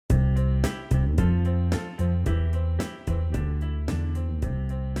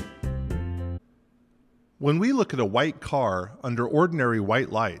When we look at a white car under ordinary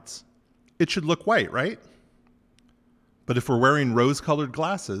white lights, it should look white, right? But if we're wearing rose-colored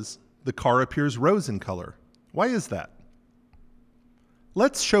glasses, the car appears rose in color. Why is that?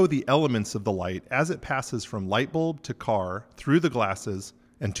 Let's show the elements of the light as it passes from light bulb to car, through the glasses,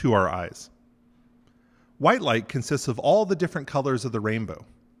 and to our eyes. White light consists of all the different colors of the rainbow.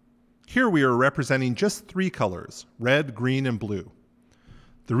 Here we are representing just 3 colors, red, green, and blue.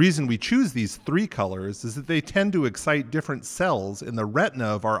 The reason we choose these 3 colors is that they tend to excite different cells in the retina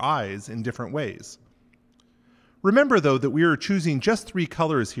of our eyes in different ways. Remember, though, that we are choosing just 3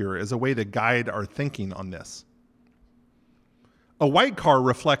 colors here as a way to guide our thinking on this. A white car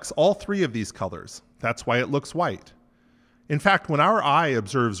reflects all 3 of these colors. That's why it looks white. In fact, when our eye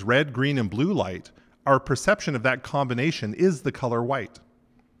observes red, green, and blue light, our perception of that combination is the color white.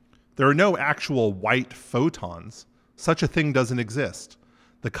 There are no actual white photons. Such a thing doesn't exist.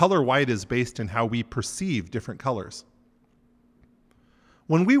 The color white is based in how we perceive different colors.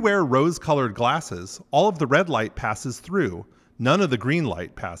 When we wear rose-colored glasses, all of the red light passes through, none of the green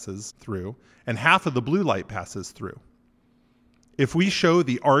light passes through, and half of the blue light passes through. If we show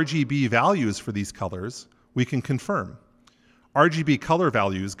the RGB values for these colors, we can confirm. RGB color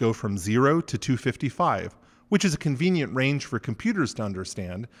values go from 0 to 255, which is a convenient range for computers to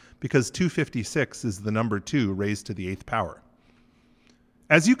understand because 256 is the number 2 raised to the 8th power.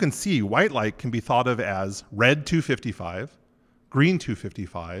 As you can see, white light can be thought of as red 255, green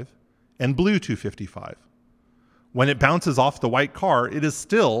 255, and blue 255. When it bounces off the white car, it is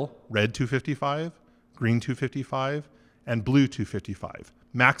still red 255, green 255, and blue 255,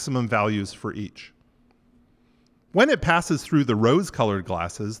 maximum values for each. When it passes through the rose-colored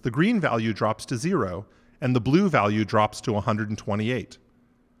glasses, the green value drops to 0, and the blue value drops to 128.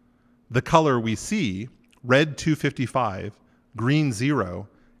 The color we see, red 255, green 0,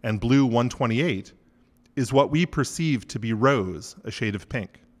 and blue 128, is what we perceive to be rose, a shade of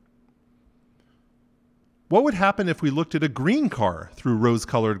pink. What would happen if we looked at a green car through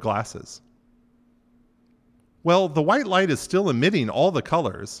rose-colored glasses? Well, the white light is still emitting all the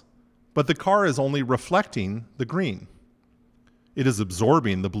colors, but the car is only reflecting the green. It is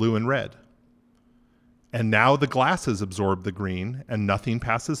absorbing the blue and red. And now the glasses absorb the green and nothing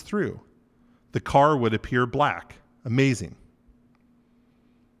passes through. The car would appear black. Amazing.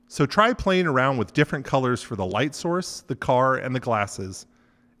 So try playing around with different colors for the light source, the car, and the glasses,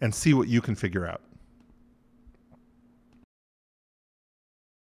 and see what you can figure out.